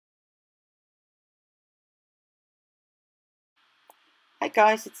Hi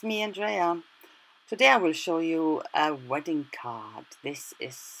guys, it's me, Andrea. Today I will show you a wedding card. This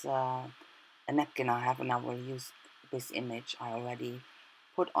is a napkin I have, and I will use this image I already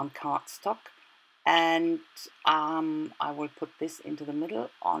put on cardstock, and I will put this into the middle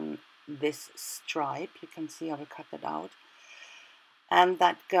on this stripe. You can see I will cut that out, and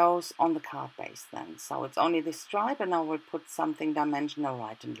that goes on the card base then. So it's only the stripe, and I will put something dimensional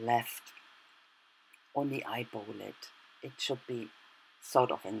right and left. Only eyeball it. It should be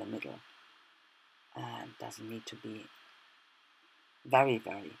sort of in the middle. And doesn't need to be very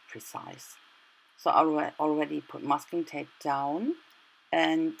precise. So I already put masking tape down,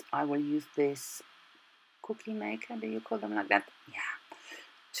 and I will use this cookie maker, do you call them like that? Yeah,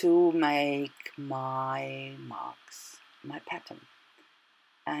 to make my marks, my pattern.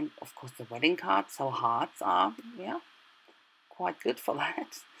 And of course the wedding cards, so hearts are, yeah, quite good for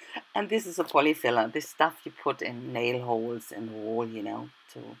that. And this is a polyfiller, this stuff you put in nail holes in the wall, you know,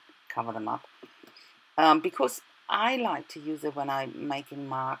 to cover them up. Because I like to use it when I'm making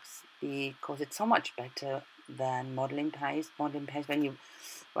marks, because it's so much better than modeling paste. Modeling paste, when you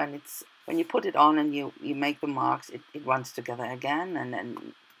put it on and you make the marks, it runs together again, and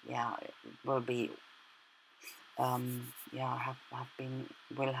then yeah, it will be will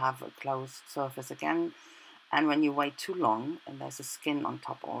have a closed surface again. And when you wait too long and there's a skin on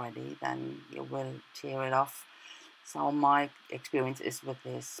top already, then you will tear it off. So my experience is with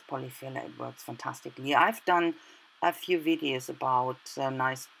this polyfiller, it works fantastically. I've done a few videos about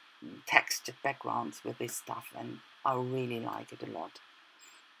nice textured backgrounds with this stuff, and I really like it a lot.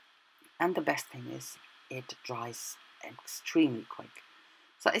 And the best thing is it dries extremely quick.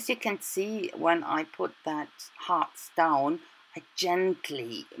 So as you can see, when I put that hearts down, I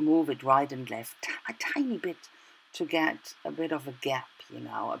gently move it right and left, a tiny bit, to get a bit of a gap, you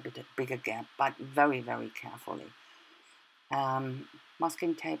know, a bit of bigger gap, but very carefully.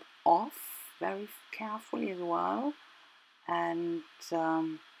 Masking tape off very carefully as well, and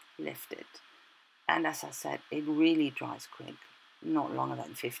lift it. And as I said, it really dries quick, not longer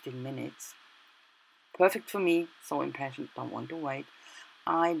than 15 minutes. Perfect for me, so impatient, don't want to wait.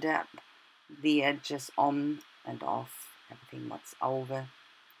 I dab the edges on and off, everything what's over,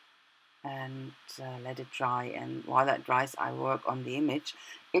 and let it dry. And while that dries, I work on the image.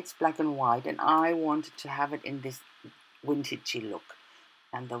 It's black and white, and I wanted to have it in this vintagey look,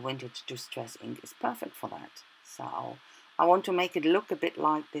 and the vintage distress ink is perfect for that. So I want to make it look a bit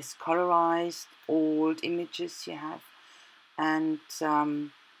like this colorized old images you have. And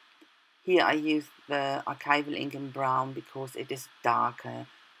here I use the archival ink in brown because it is darker,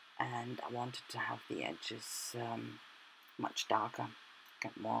 and I wanted to have the edges much darker,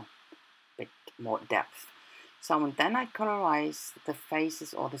 get bit more depth. So and then I colorize the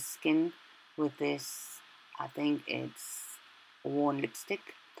faces or the skin with this, I think it's worn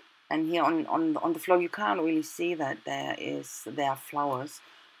lipstick. And here on the floor you can't really see that there are flowers,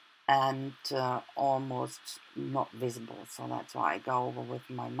 and almost not visible. So that's why I go over with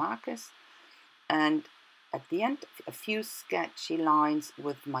my markers, and at the end a few sketchy lines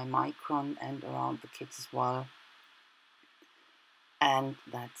with my micron and around the kids as well. And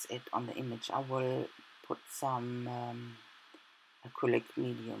that's it on the image. I will put some acrylic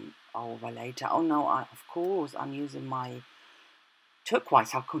medium over later. Oh no, of course I'm using my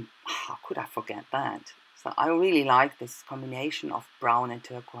turquoise. How could I forget that? So I really like this combination of brown and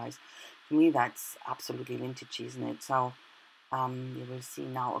turquoise. To me that's absolutely vintage, isn't it? So you will see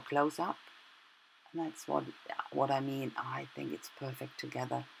now a close-up, and that's what I mean. I think it's perfect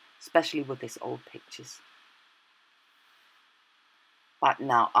together, especially with these old pictures. But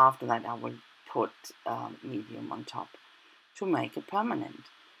now after that I will put medium on top to make it permanent.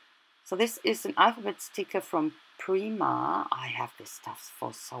 So this is an alphabet sticker from Prima. I have this stuff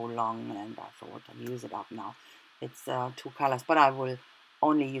for so long, and I thought I'd use it up now. It's two colors, but I will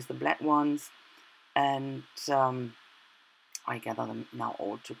only use the black ones, and I gather them now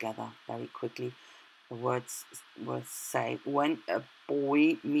all together very quickly. The words will say, when a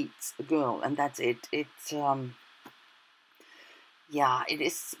boy meets a girl, and that's it. Yeah, it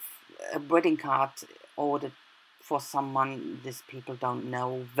is a wedding card ordered for someone these people don't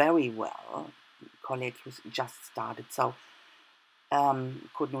know very well, colleague who's just started, so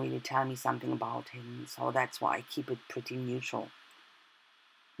couldn't really tell me something about him, so that's why I keep it pretty neutral.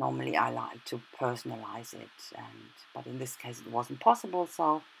 Normally I like to personalize it, but in this case it wasn't possible,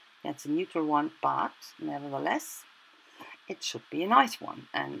 so that's a neutral one, but nevertheless it should be a nice one,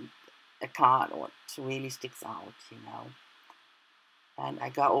 and a card what really sticks out, you know. And I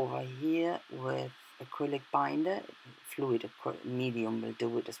go over here with acrylic binder, fluid medium will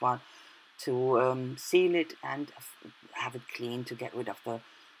do it as well, to seal it and have it clean to get rid of the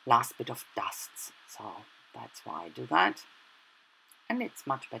last bit of dusts. So that's why I do that. And it's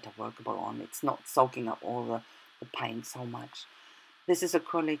much better workable on. It's not soaking up all the paint so much. This is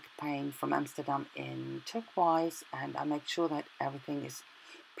acrylic paint from Amsterdam in turquoise, and I make sure that everything is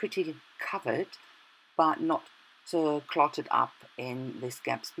pretty covered but not clotted up in these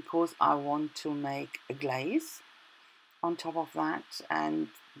gaps, because I want to make a glaze on top of that, and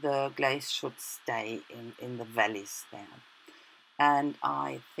the glaze should stay in the valleys there. And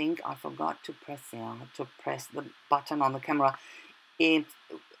I think I forgot to press the button on the camera. It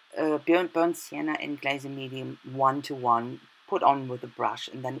burnt sienna in glazing medium 1:1, put on with a brush,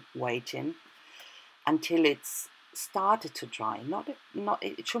 and then waiting until it's started to dry.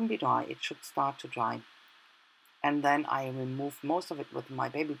 It shouldn't be dry. It should start to dry. And then I remove most of it with my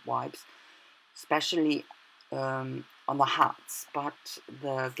baby wipes, especially on the hearts. But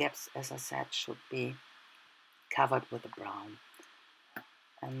the gaps, as I said, should be covered with the brown.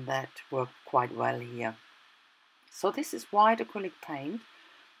 And that worked quite well here. So this is white acrylic paint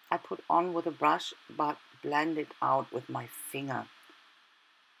I put on with a brush, but blend it out with my finger.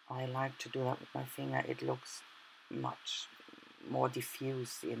 I like to do that with my finger. It looks much more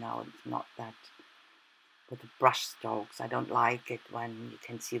diffuse, you know, it's not that with the brush strokes. I don't like it when you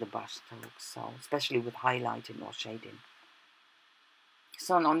can see the brush strokes, so especially with highlighting or shading.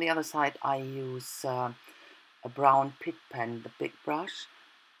 So on the other side I use a brown pit pen, the big brush,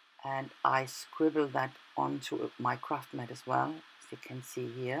 and I scribble that onto my craft mat as well, as you can see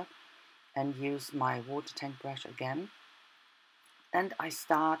here, and use my water tank brush again. And I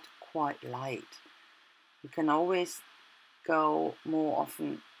start quite light. You can always go more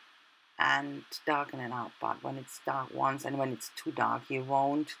often and darken it out, but when it's dark once and when it's too dark, you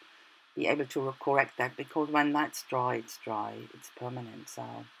won't be able to correct that, because when that's dry, it's dry, it's permanent.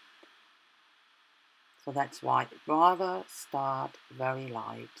 So that's why I'd rather start very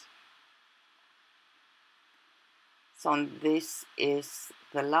light. So this is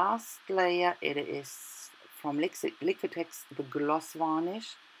the last layer. It is from Liquitex, the gloss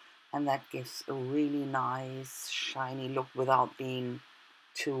varnish, and that gives a really nice shiny look without being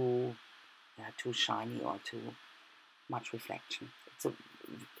too shiny or too much reflection. It's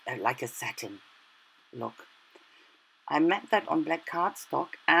like a satin look. I met that on black cardstock,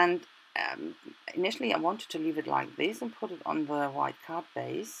 and initially I wanted to leave it like this and put it on the white card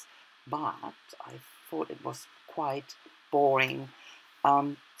base, but I thought it was quite boring.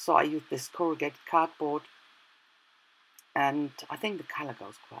 So I used this corrugated cardboard, and I think the color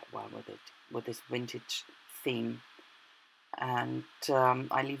goes quite well with it, with this vintage theme. And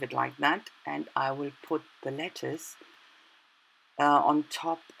I leave it like that, and I will put the letters on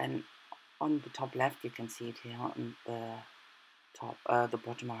top, and on the top left you can see it here, on the top, the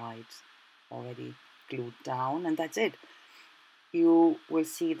bottom right already glued down, and that's it. You will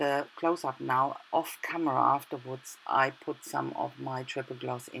see the close-up now. Off camera afterwards I put some of my triple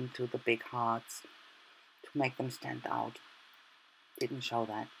gloss into the big hearts to make them stand out. Didn't show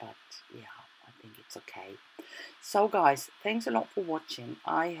that, but yeah, I think it's okay. So guys, thanks a lot for watching.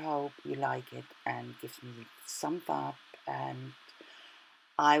 I hope you like it and give me a thumbs up, and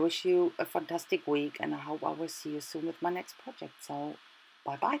I wish you a fantastic week, and I hope I will see you soon with my next project. So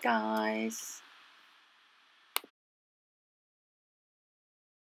bye bye guys.